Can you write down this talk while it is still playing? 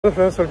Hello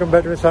friends, welcome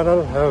back to my channel.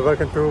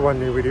 Welcome to one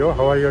new video.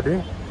 How are you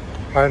doing?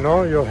 I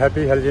know you're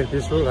happy, healthy and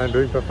peaceful. I'm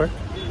doing perfect.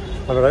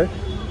 Alright.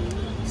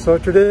 So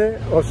today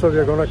also we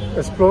are going to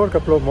explore a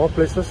couple of more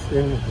places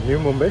in New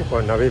Mumbai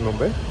or Navi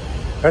Mumbai.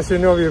 As you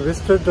know, we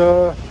visited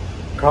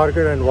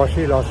Kharghar and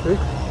Vashi last week.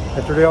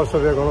 And today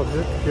also we are going to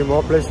visit a few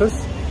more places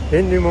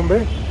in New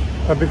Mumbai.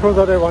 And before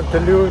that I want to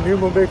tell you, New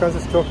Mumbai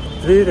consists of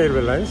 3 railway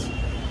lines,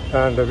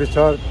 and which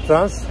are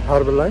Trans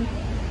Harbour Line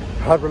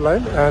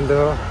and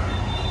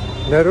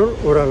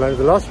Nerul-Navi line.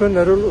 The last one,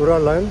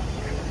 Nerul-Navi line,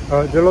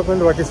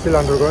 development work is still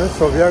undergoing,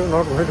 so we are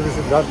not going to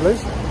visit that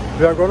place.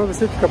 We are going to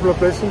visit a couple of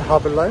places in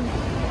Harbour Line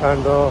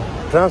and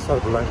Trans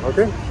Harbour Line.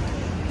 Okay,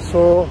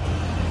 so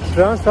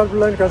Trans Harbour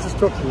Line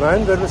consists of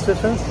 9 railway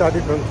stations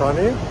starting from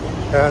Thane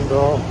and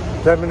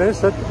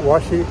terminates at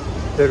Vashi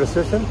railway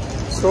station.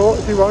 So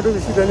if you want to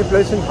visit any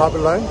place in Harbour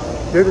Line,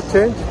 you have to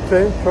change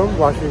train from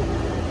Vashi.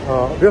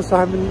 We also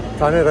have in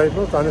Thane right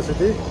now, Thane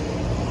city,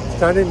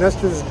 standing next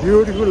to this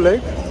beautiful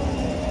lake.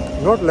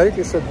 Not lake,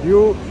 it's a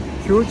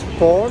huge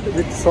pond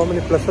with so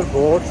many pleasure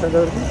boats and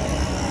everything.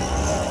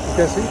 You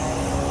can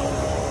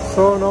see.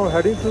 So now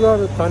heading to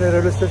the Thane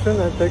railway station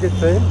and take a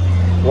train,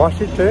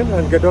 Vashi train,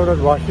 and get down at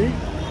Vashi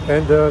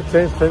and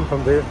change train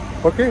from there.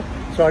 Okay,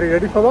 so are you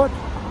ready for that?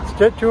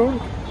 Stay tuned.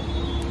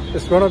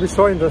 It's gonna be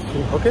so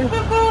interesting. Okay.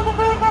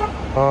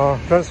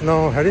 Friends,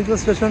 now heading to the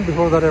station.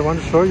 Before that, I want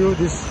to show you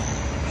this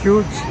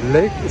huge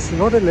lake. It's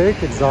not a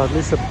lake exactly,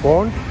 it's a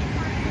pond.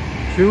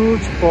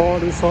 Huge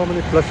pond with so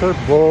many pleasure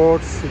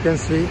boats. You can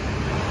see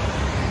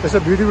it's a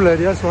beautiful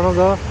area. It's one of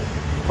the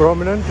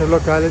prominent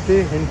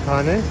locality in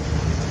Thane.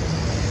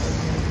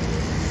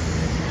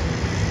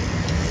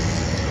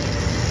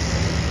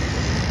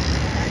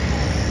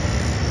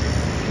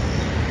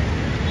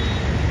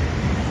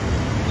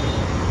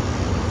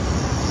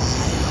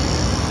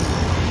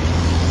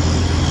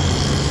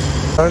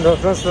 And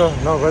friends,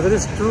 now weather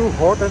is too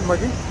hot and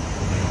muggy,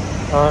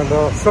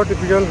 and so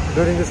typical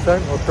during this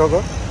time,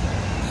 October.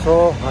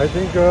 So I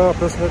think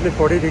approximately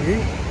 40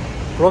 degrees,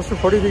 close to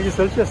 40 degrees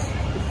Celsius,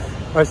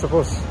 I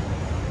suppose.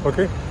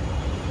 Okay,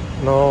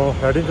 now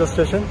heading to the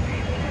station.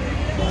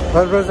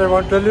 Well friends, I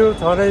want to tell you,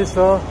 Thane is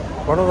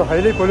one of the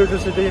highly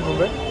polluted city in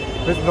Mumbai,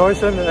 with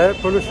noise and air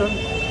pollution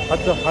at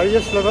the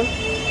highest level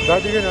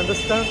that you can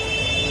understand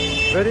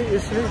very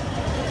easily.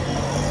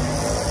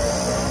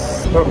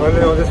 So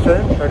finally on this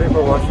train, heading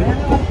for Vashi.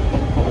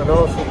 And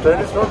now the train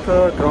is not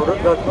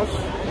crowded that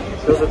much.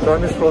 So the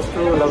time is close to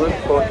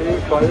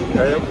 11:45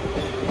 AM,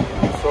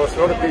 so it's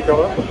not a peak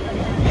hour.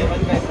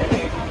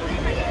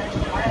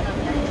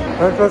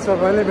 And first I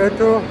finally made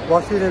to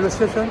Vashi railway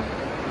station.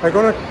 I'm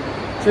going to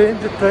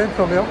change the train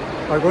from here.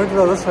 I'm going to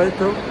the other side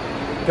to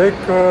take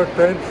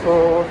train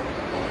for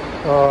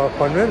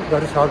Panvel,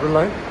 that is Harbour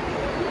Line.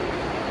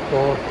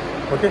 So,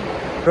 okay.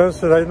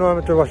 Friends, right now I'm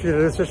at the Vashi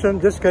railway station.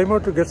 Just came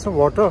out to get some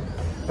water.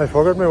 I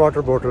forgot my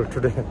water bottle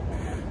today.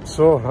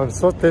 So I'm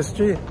so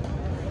thirsty.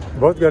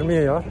 बहुत गर्मी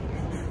है यार,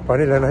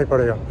 पानी लेना ही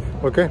पड़ेगा.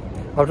 Okay,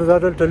 after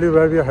that I'll tell you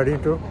where we are heading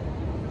to.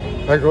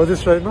 I go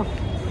this right now.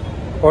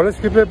 Always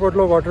keep a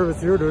bottle of water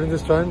with you during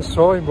this time,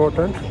 so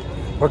important.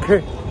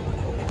 Okay,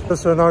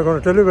 so now I'm going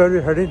to tell you where we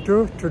are heading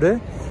to today.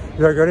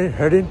 We are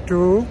heading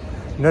to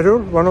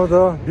Nerul, one of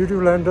the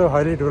beautiful and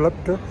highly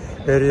developed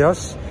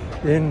areas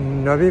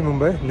in Navi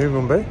Mumbai, New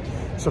Mumbai.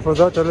 So for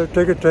that I'll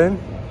take a train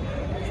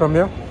from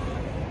here,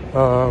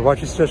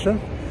 Vashi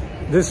station.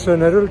 This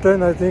Nerul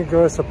train, I think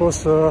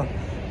suppose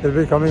will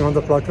be coming on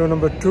the platform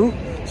number 2,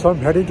 so I'm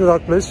heading to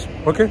that place.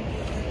 Okay,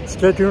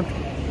 stay tuned.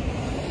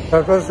 I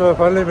was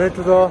finally made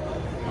to the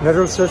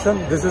Nerul station.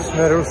 This is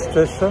Nerul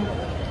station.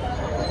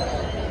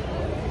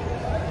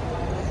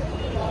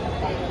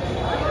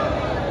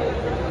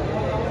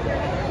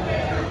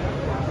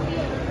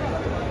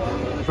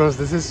 Friends,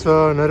 this is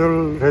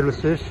Nerul railway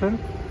station.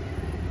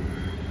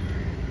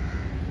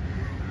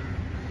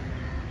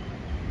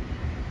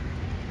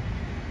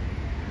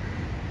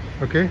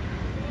 Okay,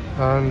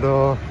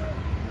 and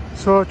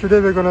so today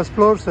we're going to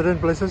explore certain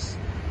places,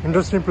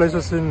 interesting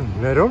places in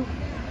Nerul,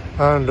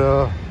 and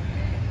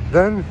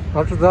then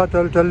after that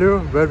I'll tell you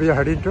where we are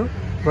heading to.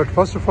 But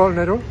first of all,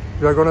 Nerul,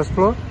 we are going to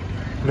explore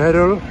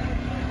Nerul,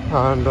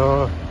 and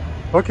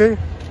okay.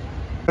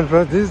 And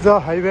this is the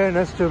highway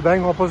next to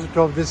bang opposite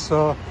of this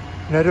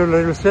Nerul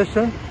railway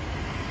station,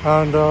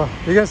 and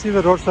you can see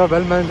the roads are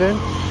well maintained,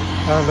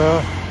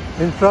 and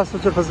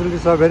infrastructure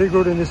facilities are very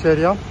good in this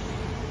area,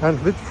 and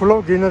with full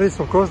of greeneries.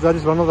 Of course, that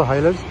is one of the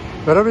highlights.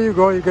 Wherever you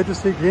go, you get to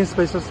see green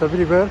spaces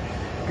everywhere,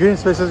 green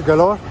spaces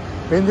galore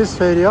in this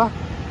area.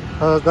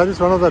 That is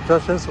one of the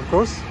attractions, of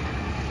course.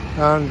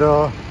 And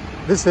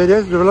this area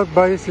is developed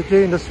by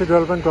City Industry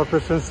Development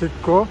Corporation,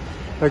 CIDCO,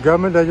 a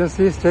government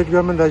agency, state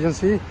government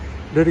agency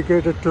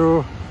dedicated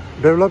to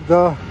develop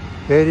the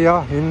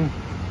area in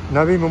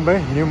Navi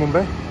Mumbai, New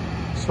Mumbai.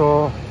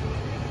 So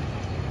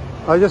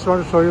I just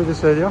want to show you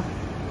this area.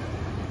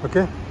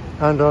 Okay,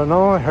 and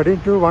now heading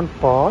to one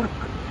park.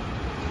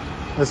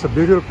 It's a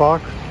beautiful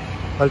park.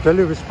 I'll tell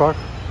you which park.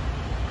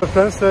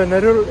 Friends,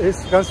 Nerul is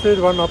considered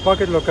one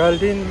upmarket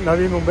locality in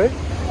Navi Mumbai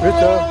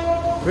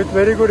with with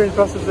very good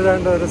infrastructure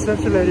and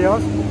residential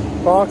areas,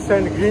 parks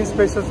and green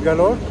spaces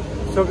galore.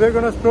 So we're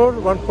going to explore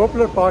one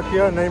popular park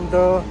here named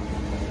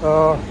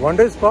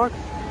Wonders Park.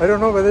 I don't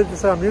know whether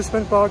it's an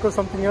amusement park or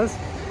something else.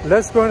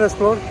 Let's go and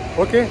explore.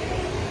 Okay.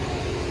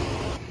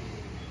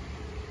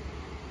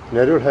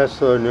 Nerul has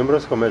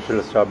numerous commercial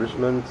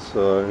establishments,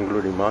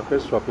 including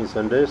markets, shopping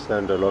centers,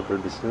 and local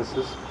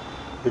businesses.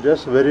 It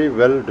has very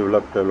well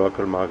developed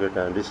local market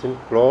and is in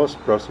close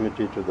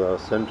proximity to the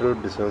central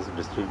business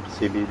district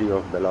CBD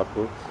of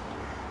Belapur,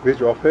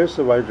 which offers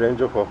a wide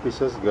range of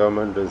offices,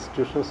 government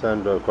institutions,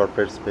 and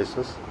corporate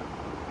spaces.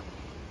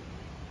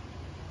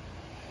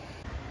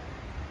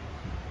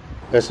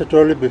 As I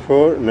told you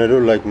before,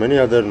 Nerul, like many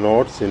other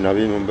nodes in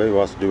Navi Mumbai,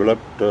 was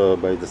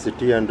developed by the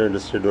City and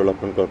Industry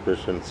Development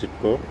Corporation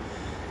 (CIDCO).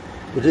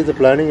 It is the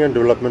planning and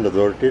development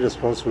authority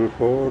responsible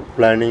for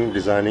planning,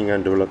 designing,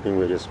 and developing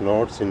various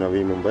nodes in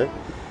Navi Mumbai.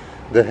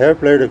 They have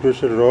played a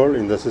crucial role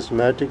in the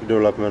systematic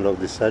development of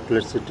the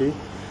satellite city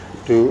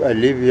to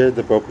alleviate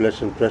the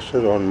population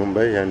pressure on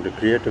Mumbai and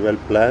create a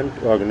well-planned,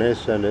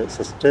 organized, and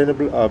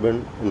sustainable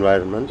urban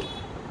environment.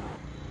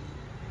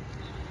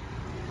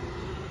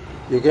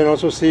 You can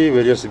also see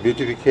various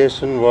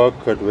beautification work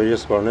at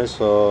various corners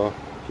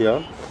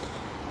here.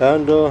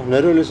 And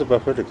Nerul is a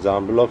perfect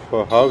example of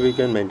how we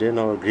can maintain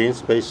our green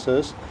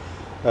spaces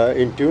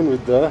in tune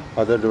with the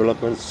other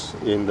developments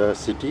in the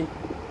city.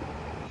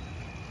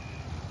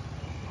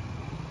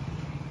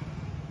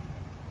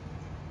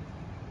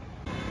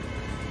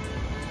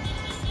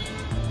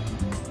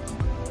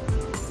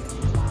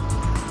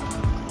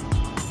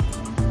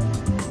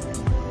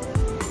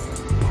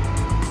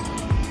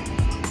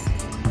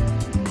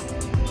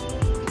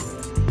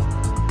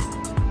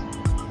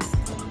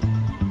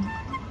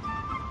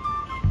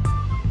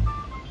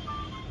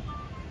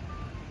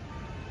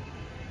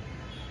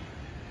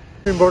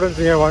 Important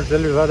thing I want to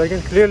tell you that I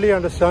can clearly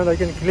understand, I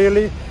can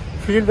clearly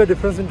feel the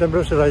difference in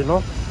temperature right now,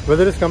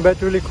 whether it's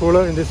comparatively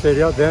cooler in this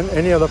area than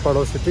any other part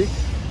of the city,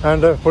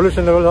 and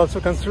pollution levels also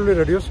considerably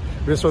reduced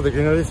because of the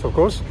greeneries, of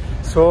course.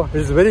 So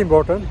it's very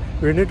important.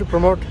 We need to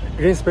promote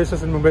green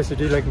spaces in Mumbai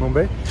city like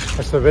Mumbai.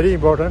 That's very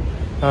important.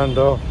 And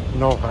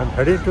now I'm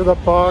heading to the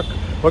park.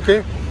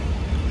 Okay,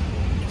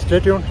 stay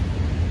tuned.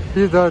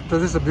 See that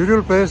this is a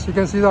beautiful place. You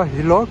can see the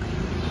hillock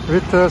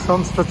with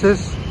some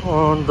stretches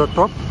on the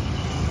top.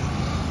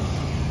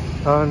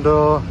 And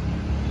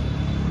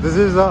this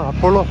is the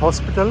Apollo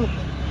Hospital,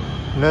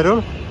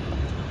 Nerul.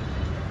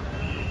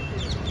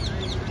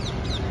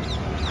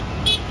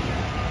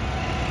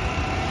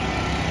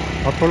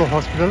 Apollo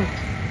Hospital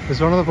is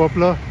one of the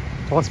popular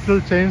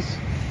hospital chains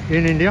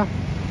in India.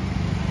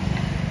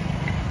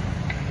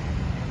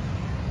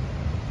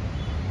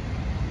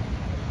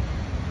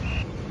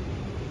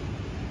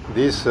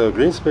 These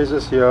green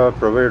spaces here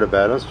provide a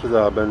balance to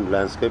the urban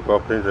landscape,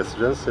 offering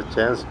residents a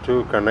chance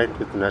to connect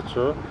with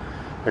nature,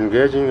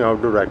 engage in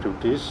outdoor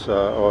activities,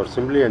 or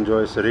simply enjoy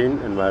a serene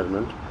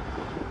environment.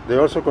 They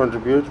also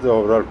contribute to the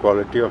overall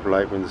quality of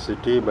life in the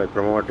city by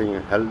promoting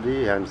a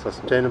healthy and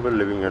sustainable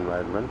living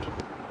environment.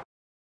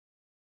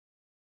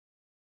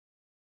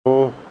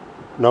 So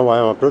now I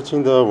am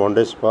approaching the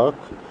Wonders Park.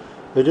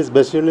 It is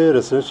basically a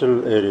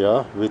residential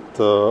area with,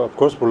 of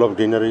course, full of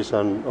greeneries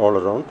and all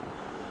around.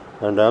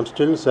 And I am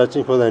still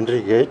searching for the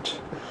entry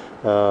gate.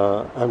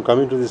 I am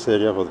coming to this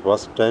area for the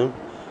first time.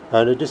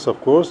 And it is, of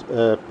course,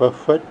 a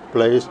perfect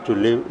place to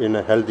live in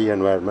a healthy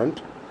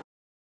environment.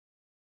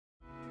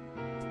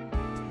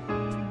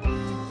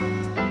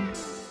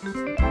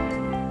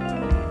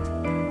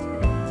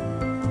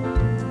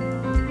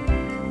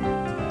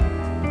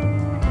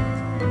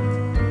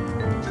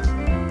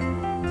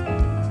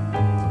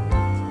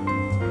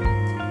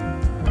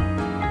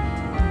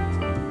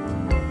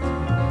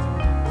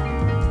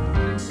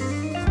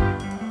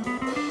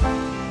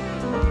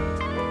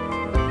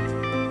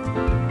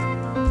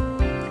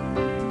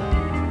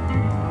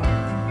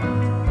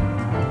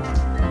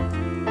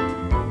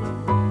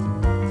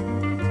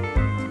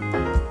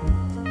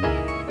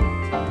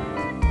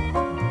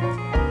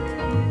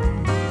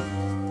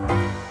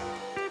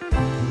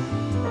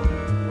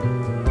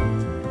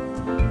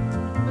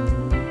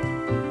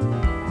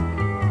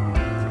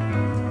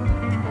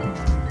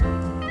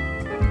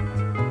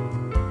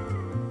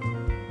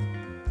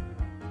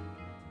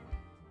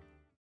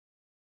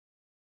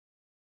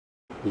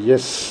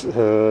 Yes,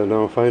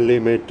 now finally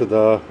made to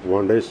the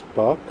Wonders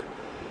Park,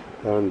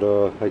 and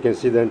I can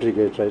see the entry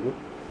gate right now.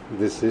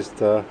 This is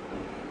the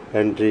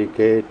entry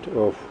gate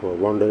of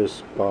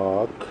Wonders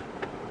Park.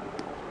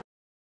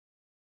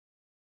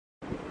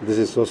 This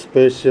is so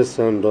spacious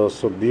and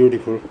so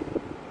beautiful.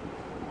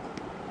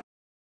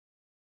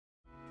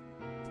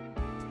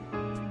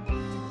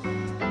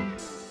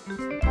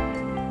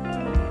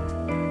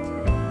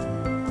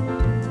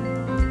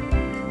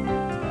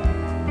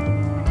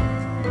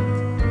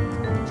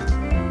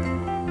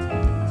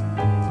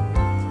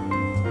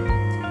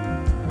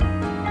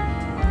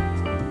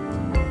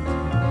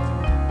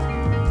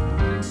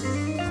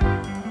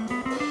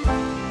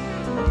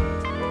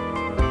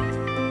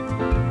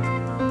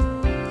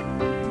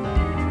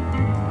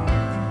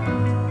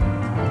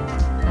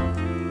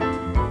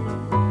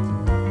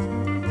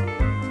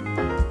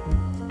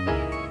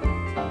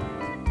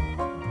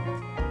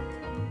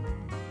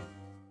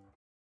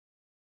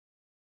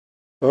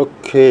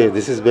 Okay,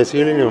 this is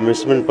basically an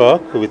amusement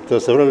park with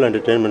several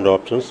entertainment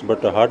options,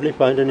 but I hardly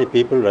find any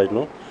people right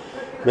now.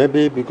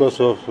 Maybe because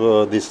of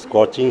this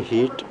scorching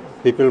heat,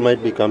 people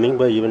might be coming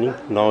by evening.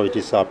 Now it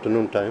is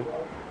afternoon time.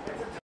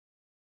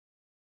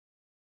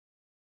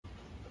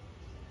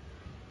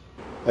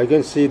 I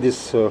can see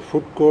this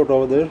food court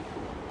over there,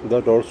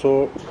 that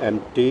also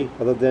empty.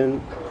 Other than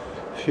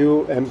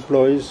few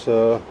employees,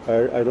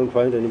 I don't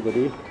find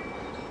anybody.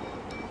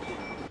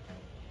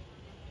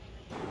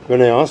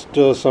 When I asked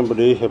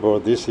somebody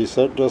about this, he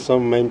said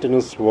some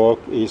maintenance work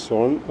is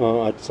on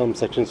at some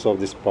sections of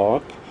this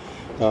park,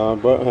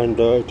 and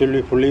it will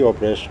be fully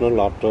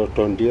operational after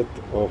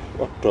 20th of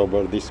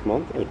October this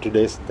month.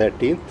 Today is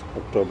 13th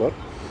October,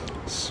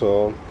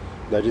 so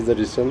that is the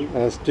reason.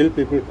 Still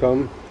people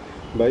come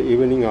by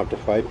evening after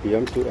 5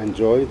 p.m. to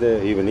enjoy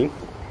the evening.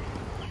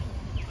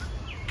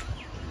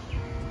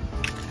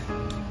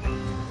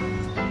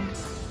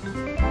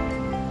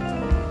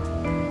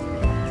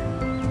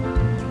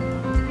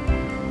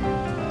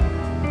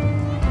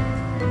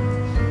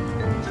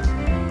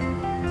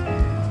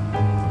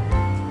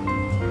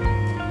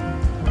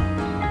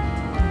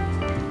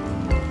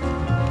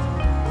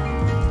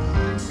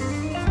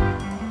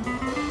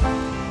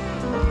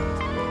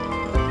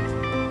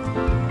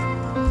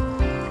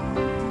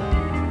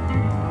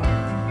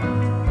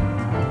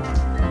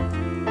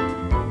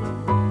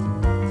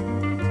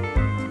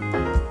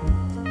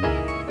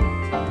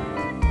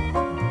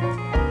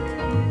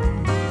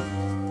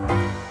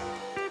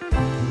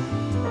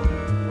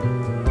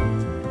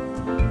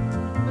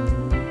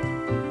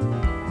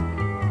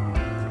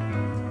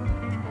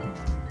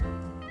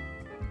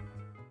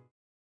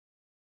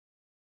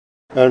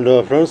 And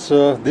friends,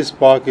 this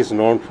park is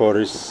known for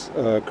its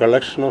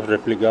collection of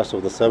replicas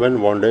of the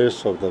 7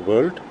 wonders of the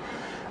world.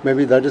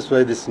 Maybe that is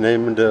why this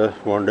named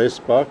Wonders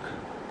Park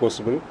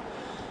possible.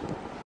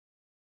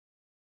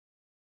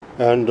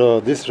 And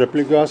these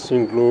replicas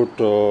include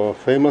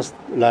famous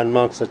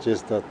landmarks such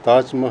as the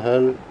Taj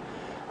Mahal,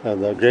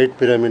 the Great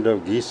Pyramid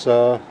of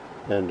Giza,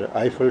 and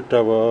Eiffel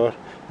Tower,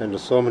 and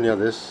so many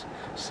others.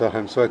 So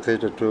I'm so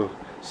excited to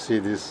see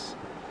this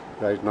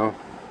right now.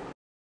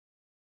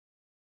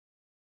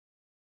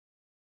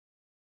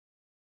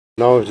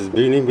 Now it is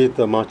beginning with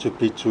the Machu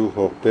Picchu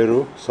of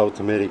Peru, South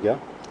America.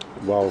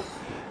 Wow,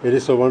 it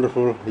is so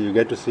wonderful. You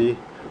get to see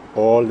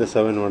all the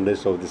 7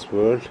 wonders of this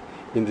world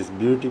in this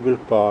beautiful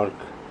park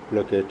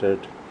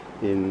located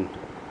in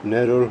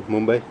Nerul,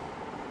 Mumbai.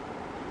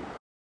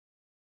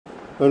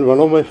 And one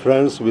of my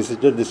friends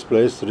visited this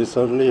place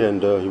recently,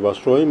 and he was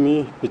showing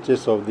me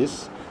pictures of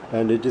this,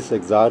 and it is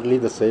exactly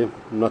the same,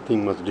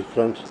 nothing much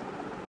different.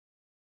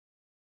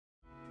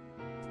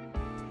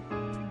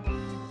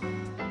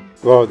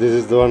 Wow, this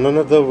is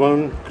another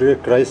one,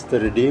 Christ the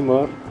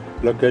Redeemer,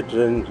 located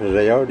in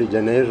Rio de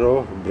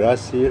Janeiro,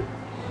 Brazil.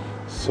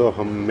 So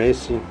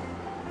amazing.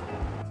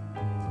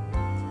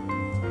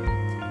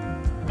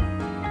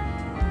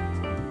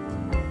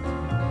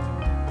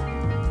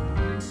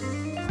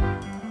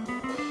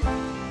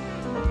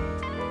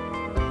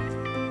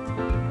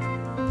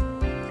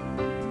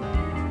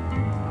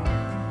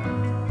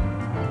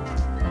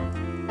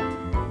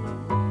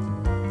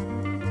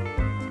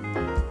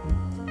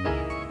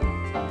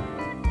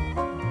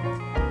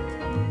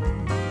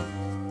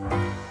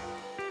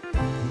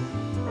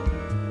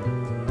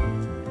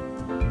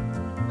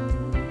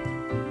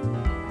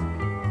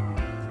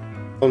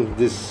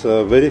 This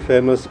very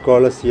famous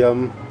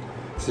Colosseum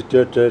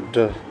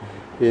situated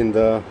in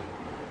the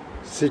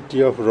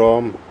city of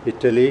Rome,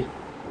 Italy.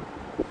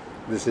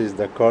 This is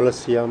the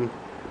Colosseum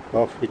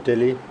of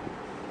Italy.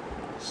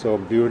 So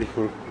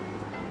beautiful.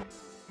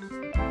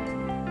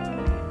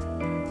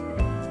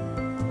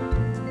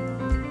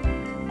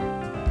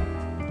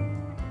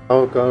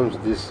 Now comes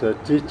this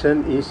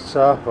Chichen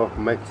Itza of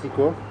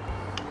Mexico.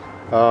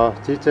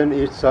 Chichen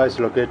Itza is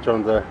located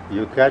on the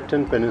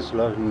Yucatan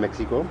Peninsula in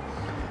Mexico.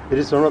 It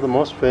is one of the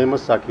most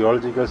famous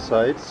archaeological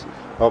sites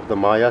of the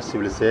Maya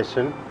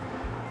civilization.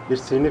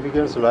 Its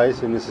significance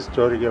lies in its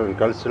historical and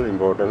cultural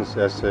importance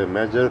as a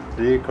major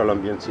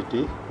pre-Columbian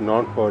city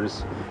known for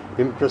its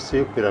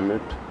impressive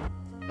pyramid.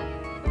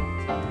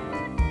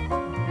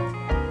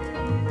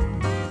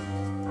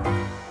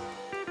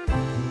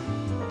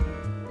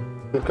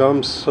 Then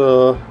comes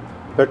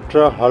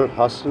Petra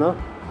Al-Hasna,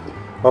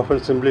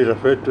 often simply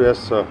referred to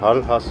as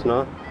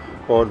Al-Hasna,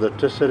 or the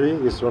treasury,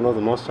 is one of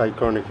the most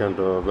iconic and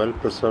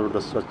well-preserved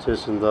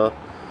structures in the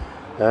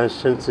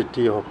ancient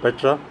city of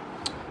Petra.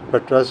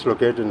 Petra is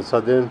located in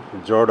southern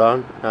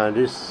Jordan, and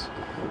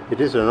it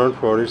is renowned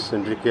for its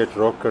intricate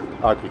rock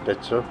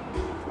architecture.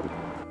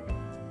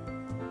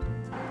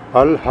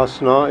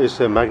 Al-Hasna is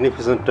a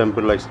magnificent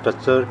temple-like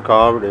structure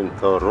carved in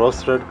the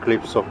rose-red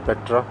cliffs of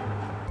Petra.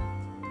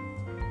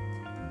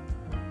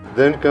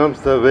 Then comes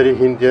the very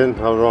Indian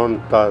around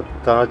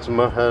Taj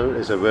Mahal.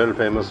 Is a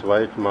world-famous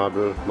white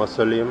marble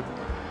mausoleum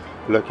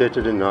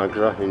located in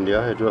Agra,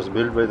 India. It was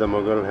built by the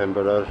Mughal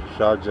Emperor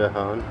Shah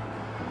Jahan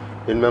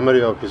in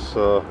memory of his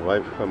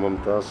wife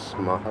Mumtaz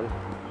Mahal.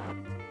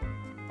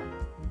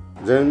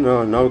 Then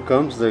now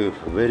comes the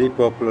very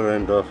popular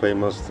and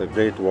famous the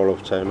Great Wall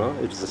of China.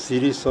 It's a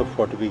series of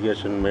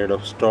fortification made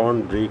of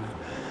stone, brick,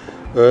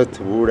 earth,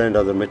 wood and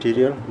other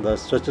material that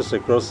stretches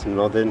across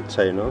northern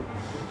China.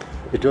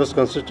 It was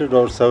constructed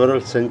over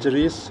several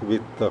centuries,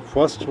 with the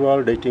first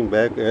wall dating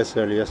back as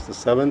early as the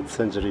 7th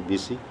century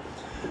BC.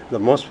 The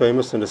most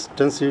famous and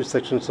extensive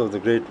sections of the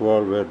Great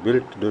Wall were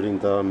built during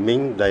the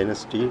Ming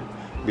Dynasty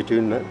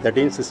between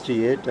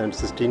 1368 and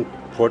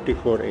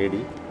 1644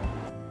 AD.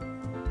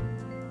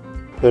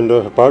 And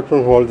apart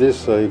from all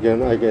this, I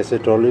guess I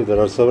told you, there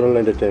are several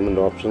entertainment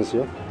options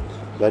here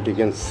that you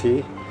can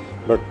see,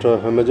 but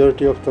a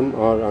majority of them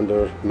are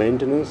under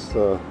maintenance.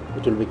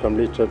 It will be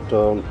completed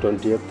on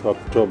 20th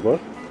October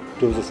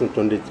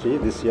 2023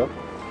 this year.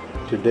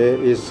 Today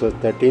is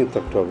 13th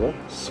October,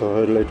 so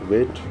I will have to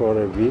wait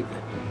for a week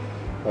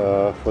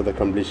for the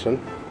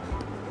completion.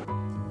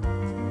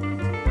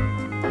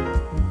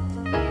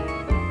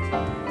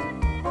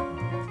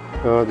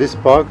 This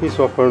park is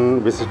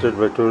often visited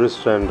by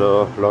tourists and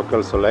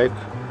locals alike,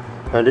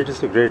 and it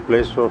is a great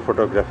place for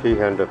photography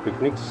and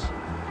picnics.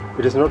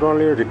 It is not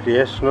only a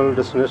recreational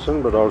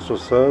destination but also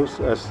serves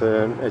as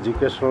an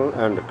educational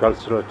and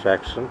cultural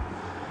attraction,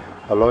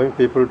 allowing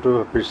people to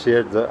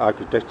appreciate the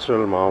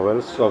architectural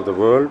marvels of the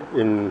world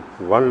in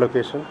one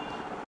location.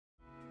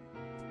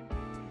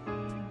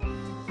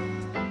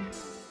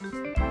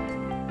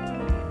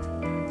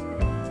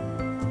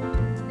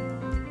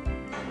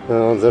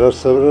 There are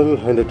several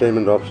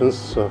entertainment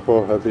options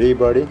for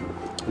everybody,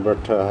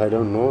 but I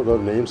don't know the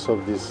names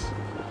of these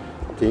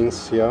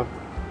things here.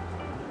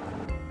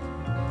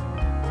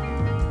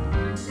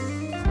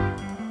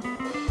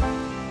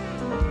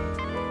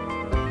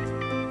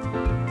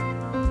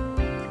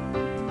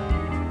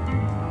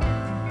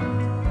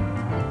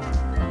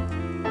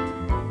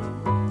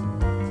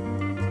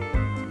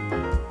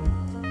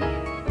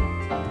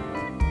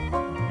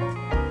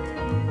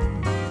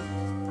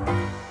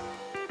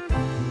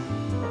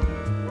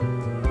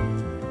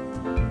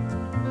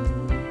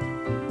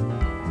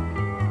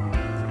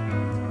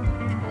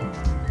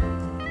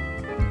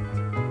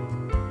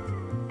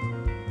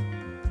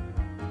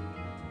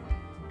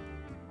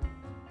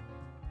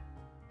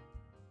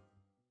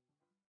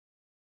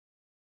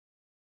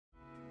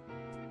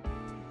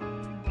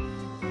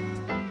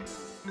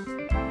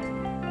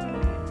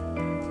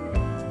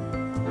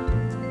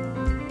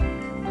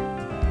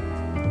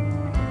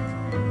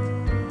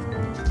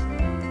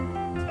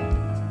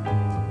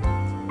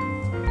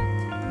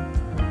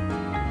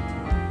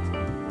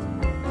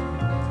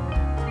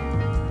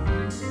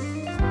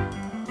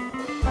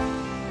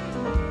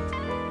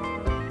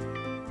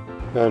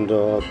 And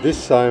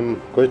this I'm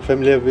quite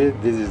familiar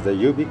with. This is the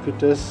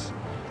ubiquitous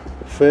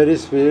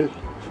Ferris wheel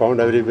found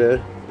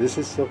everywhere. This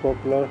is so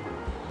popular.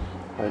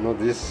 I know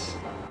this.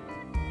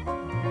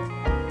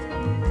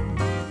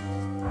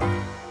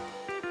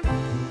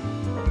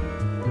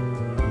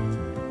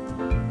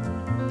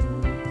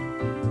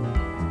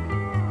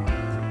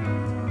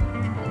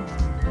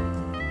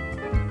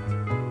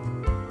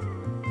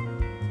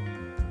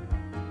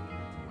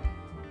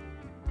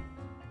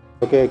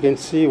 Okay, I can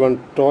see one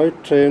toy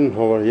train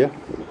over here.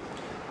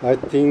 I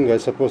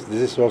suppose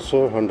this is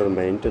also under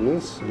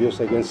maintenance,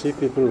 because I can see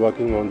people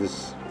working on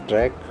this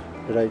track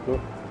right now.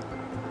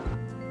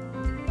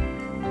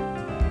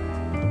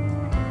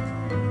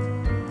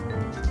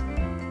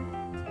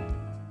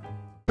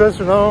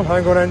 So now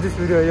I'm going to end this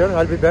video here.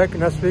 I'll be back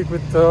next week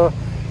with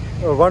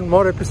one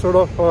more episode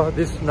of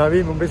this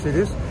Navi Mumbai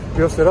series,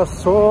 because there are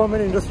so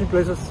many interesting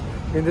places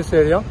in this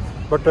area,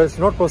 but it's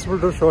not possible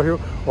to show you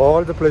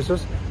all the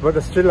places, but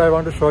still I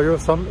want to show you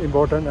some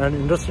important and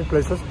interesting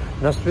places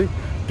next week.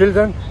 Till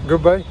then,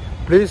 goodbye.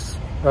 Please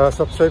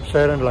subscribe,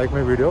 share and like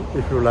my video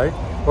if you like.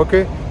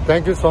 Okay,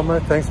 thank you so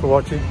much. Thanks for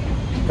watching.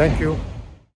 Thank you.